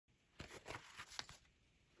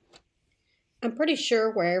I'm pretty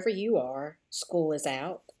sure wherever you are, school is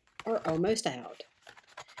out or almost out.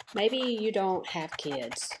 Maybe you don't have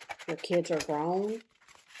kids. Your kids are grown,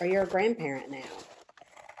 or you're a grandparent now,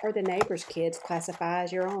 or the neighbor's kids classify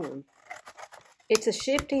as your own. It's a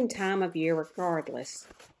shifting time of year regardless,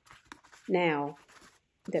 now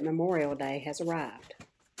that Memorial Day has arrived.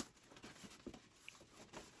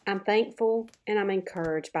 I'm thankful and I'm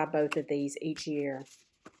encouraged by both of these each year.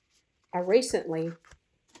 I recently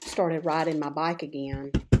started riding my bike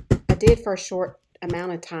again. I did for a short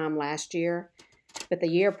amount of time last year, but the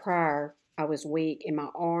year prior I was weak in my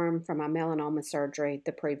arm from my melanoma surgery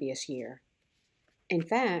the previous year. In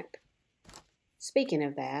fact, speaking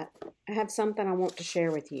of that, I have something I want to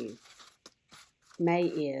share with you. May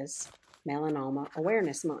is Melanoma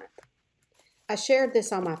Awareness Month. I shared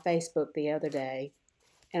this on my Facebook the other day,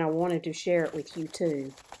 and I wanted to share it with you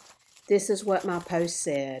too. This is what my post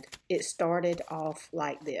said. It started off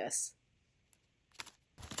like this.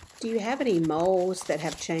 Do you have any moles that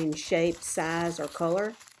have changed shape, size, or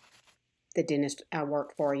color? The dentist I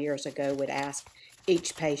worked for years ago would ask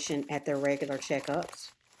each patient at their regular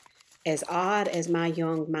checkups. As odd as my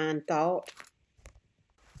young mind thought,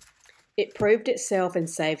 it proved itself and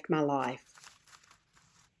saved my life.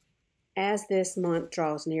 As this month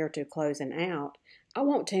draws near to closing out, I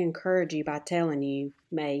want to encourage you by telling you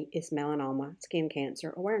May is Melanoma Skin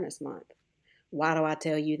Cancer Awareness Month. Why do I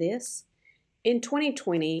tell you this? In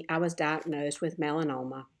 2020, I was diagnosed with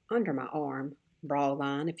melanoma under my arm, broad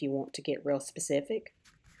line if you want to get real specific,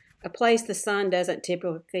 a place the sun doesn't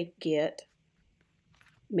typically get.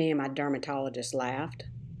 Me and my dermatologist laughed.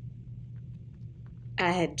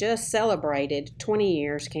 I had just celebrated 20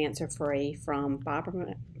 years cancer-free from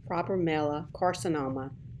fibromyalgia,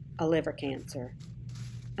 a liver cancer,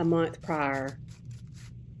 a month prior.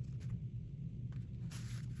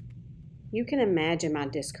 You can imagine my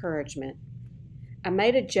discouragement. I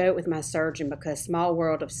made a joke with my surgeon because small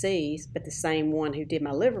world of C's, but the same one who did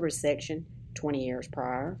my liver resection 20 years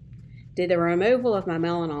prior, did the removal of my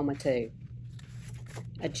melanoma too.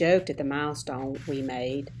 I joked at the milestone we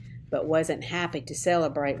made, but wasn't happy to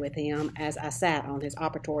celebrate with him as I sat on his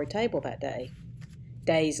operatory table that day.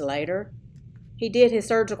 Days later, he did his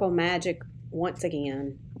surgical magic once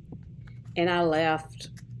again, and I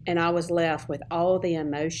was left with all the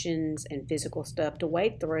emotions and physical stuff to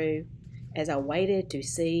wade through as I waited to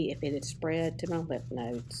see if it had spread to my lymph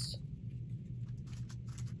nodes.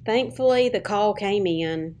 Thankfully, the call came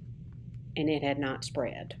in, and it had not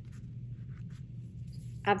spread.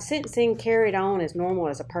 I've since then carried on as normal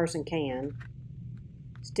as a person can.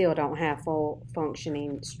 Still don't have full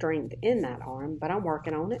functioning strength in that arm, but I'm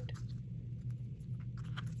working on it.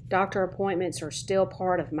 Doctor appointments are still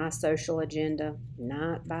part of my social agenda,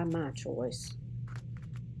 not by my choice.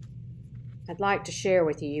 I'd like to share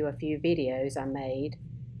with you a few videos I made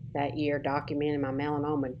that year documenting my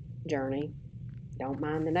melanoma journey. Don't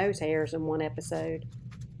mind the nose hairs in one episode.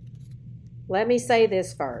 Let me say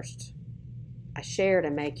this first. I share to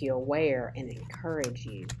make you aware and encourage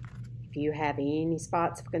you. If you have any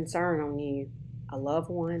spots of concern on you, a loved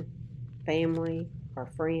one, family, or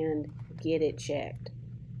friend, get it checked.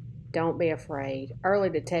 Don't be afraid. Early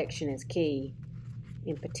detection is key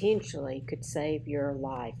and potentially could save your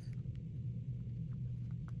life.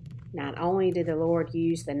 Not only did the Lord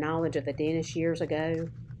use the knowledge of the dentist years ago,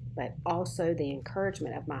 but also the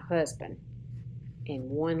encouragement of my husband and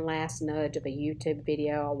one last nudge of a YouTube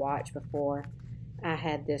video I watched before I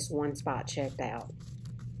had this one spot checked out.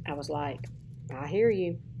 I was like, I hear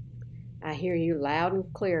you. I hear you loud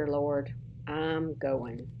and clear, Lord. I'm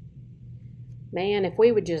going. Man, if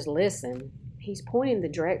we would just listen, He's pointing the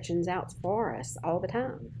directions out for us all the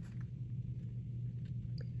time.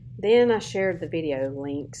 Then I shared the video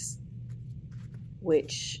links,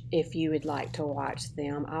 which if you would like to watch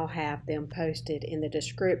them, I'll have them posted in the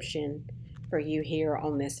description for you here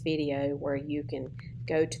on this video, where you can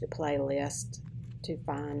go to the playlist to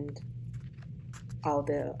find all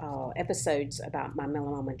the episodes about my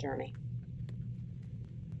melanoma journey.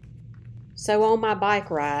 So on my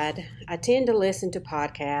bike ride, I tend to listen to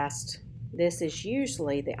podcasts. This is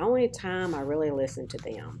usually the only time I really listen to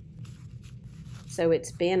them. So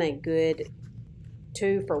it's been a good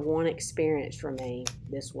 2-for-1 experience for me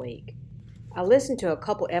this week. I listened to a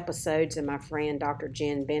couple episodes of my friend Dr.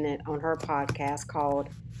 Jen Bennett on her podcast called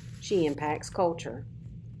She Impacts Culture.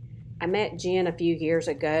 I met Jen a few years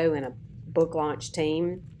ago in a book launch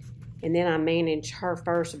team, and then I managed her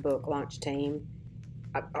first book launch team.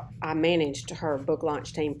 I managed her book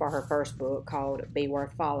launch team for her first book called Be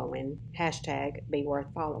Worth Following, #Be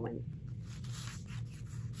Worth Following.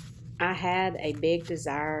 I had a big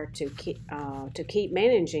desire to keep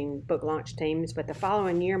managing book launch teams, but the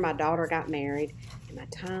following year my daughter got married, and my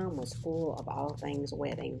time was full of all things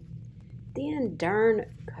wedding. Then darn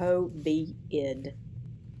COVID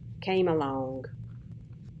came along.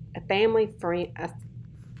 A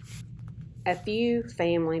few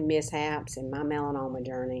family mishaps in my melanoma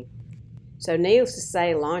journey. So needless to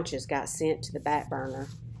say, launches got sent to the back burner.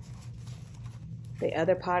 The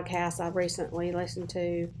other podcast I recently listened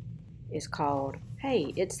to is called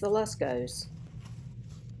Hey, It's the Luscos.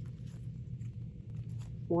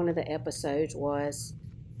 One of the episodes was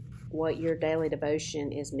what your daily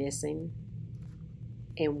devotion is missing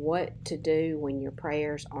and what to do when your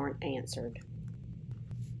prayers aren't answered.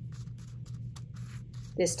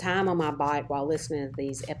 This time on my bike while listening to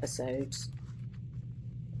these episodes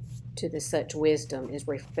to the such wisdom is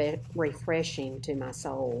refreshing to my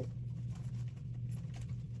soul.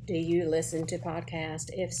 Do you listen to podcasts?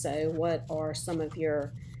 If so, what are some of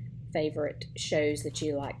your favorite shows that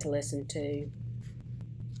you like to listen to?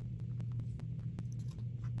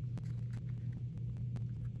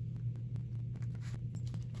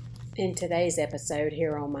 In today's episode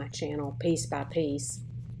here on my channel, Piece by Piece,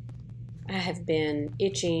 I have been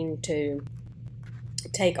itching to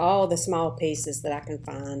take all the small pieces that I can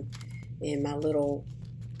find in my little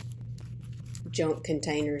junk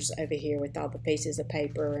containers over here with all the pieces of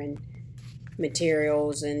paper and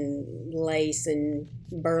materials and lace and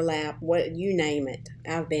burlap, what you name it.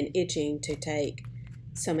 I've been itching to take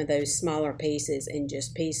some of those smaller pieces and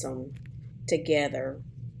just piece them together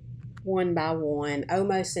one by one,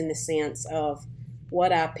 almost in the sense of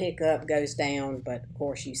what I pick up goes down, but of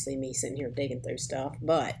course you see me sitting here digging through stuff.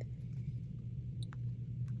 But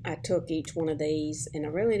I took each one of these, and I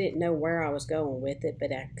really didn't know where I was going with it,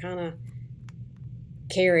 but I kind of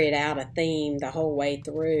carried out a theme the whole way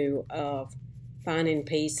through of finding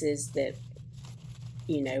pieces that,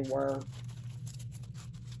 were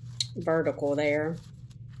vertical there,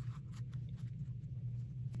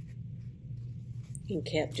 and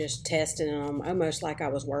kept just testing them, almost like I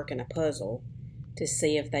was working a puzzle to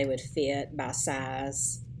see if they would fit by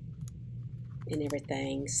size and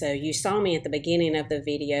everything. So you saw me at the beginning of the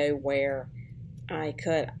video where I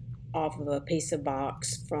cut off of a piece of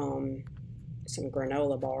box from some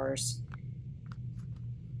granola bars,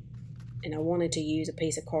 and I wanted to use a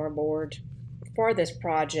piece of cardboard for this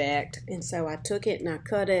project, and so I took it and I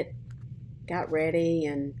cut it, got ready,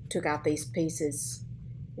 and took out these pieces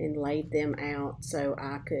and laid them out so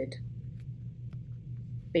I could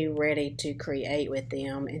be ready to create with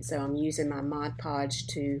them. And so I'm using my Mod Podge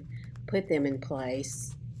to put them in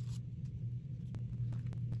place.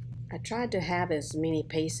 I tried to have as many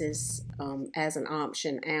pieces as an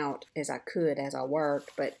option out as I could as I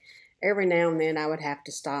worked, but every now and then I would have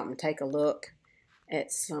to stop and take a look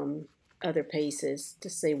at some other pieces to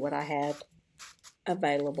see what I had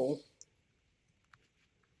available.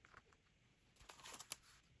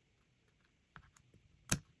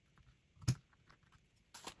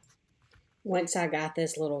 Once I got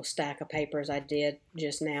this little stack of papers I did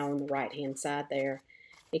just now on the right hand side there,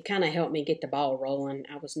 it kind of helped me get the ball rolling.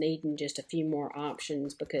 I was needing just a few more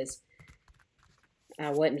options because I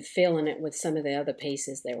wasn't filling it with some of the other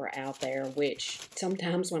pieces that were out there, which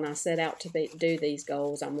sometimes when I set out to do these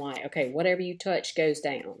goals, I'm like, okay, whatever you touch goes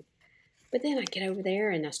down. But then I get over there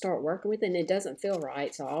and I start working with it and it doesn't feel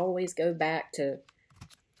right, so I always go back to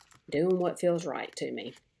doing what feels right to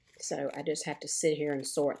me. So I just have to sit here and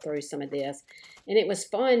sort through some of this. And it was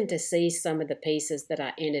fun to see some of the pieces that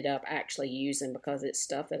I ended up actually using because it's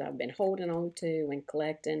stuff that I've been holding on to and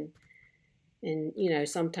collecting. And,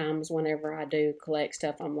 sometimes whenever I do collect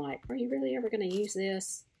stuff, I'm like, are you really ever going to use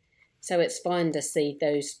this? So it's fun to see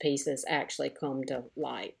those pieces actually come to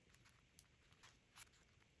light.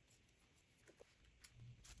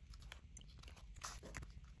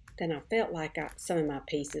 Then I felt like some of my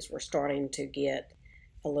pieces were starting to get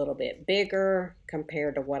a little bit bigger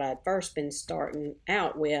compared to what I'd first been starting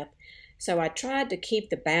out with. So I tried to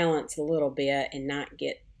keep the balance a little bit and not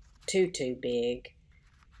get too big.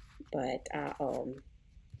 But I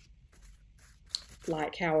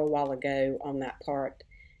like how a while ago on that part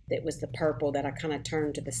that was the purple that I kind of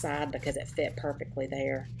turned to the side because it fit perfectly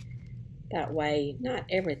there. That way, not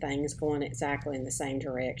everything's going exactly in the same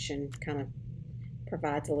direction. Kind of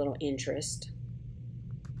provides a little interest.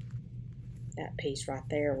 That piece right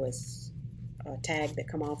there was a tag that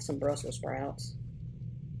come off some Brussels sprouts.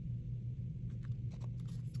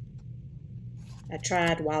 I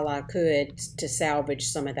tried while I could to salvage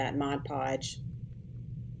some of that Mod Podge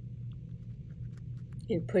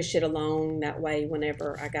and push it along. That way,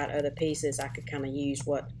 whenever I got other pieces, I could kind of use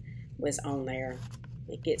what was on there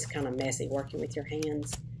It gets kind of messy working with your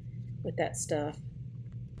hands with that stuff.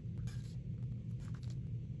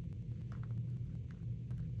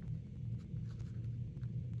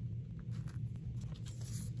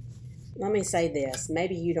 Let me say this,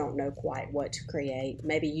 maybe you don't know quite what to create.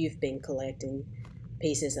 Maybe you've been collecting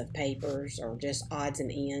pieces of papers or just odds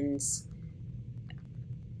and ends.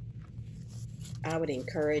 I would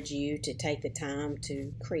encourage you to take the time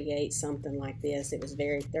to create something like this. It was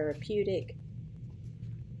very therapeutic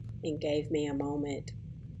and gave me a moment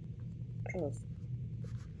of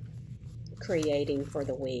creating for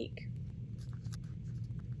the week.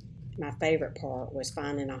 My favorite part was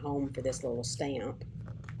finding a home for this little stamp.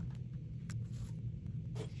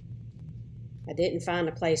 I didn't find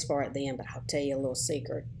a place for it then, but I'll tell you a little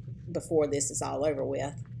secret before this is all over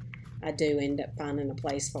with. I do end up finding a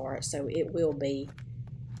place for it, so it will be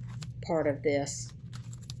part of this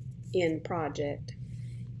end project.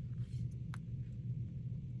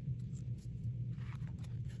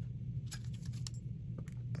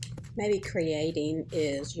 Maybe creating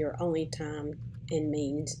is your only time and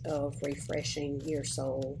means of refreshing your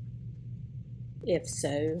soul. If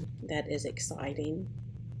so, that is exciting.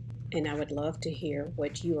 And I would love to hear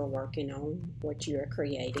what you are working on, what you are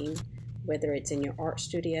creating, whether it's in your art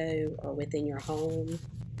studio or within your home.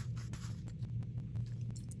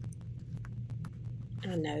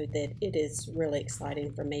 I know that it is really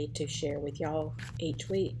exciting for me to share with y'all each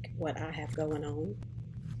week what I have going on.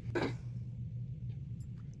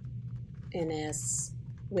 And as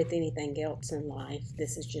with anything else in life,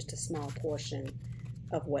 this is just a small portion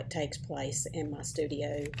of what takes place in my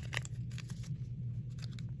studio.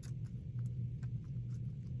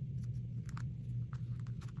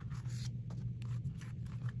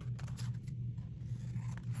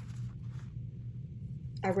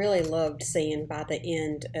 I really loved seeing by the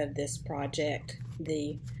end of this project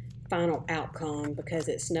the final outcome, because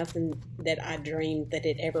it's nothing that I dreamed that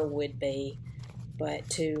it ever would be, but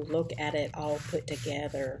to look at it all put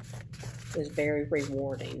together was very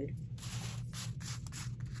rewarding.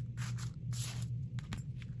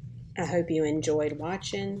 I hope you enjoyed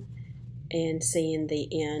watching and seeing the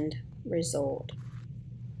end result.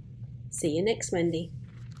 See you next Monday.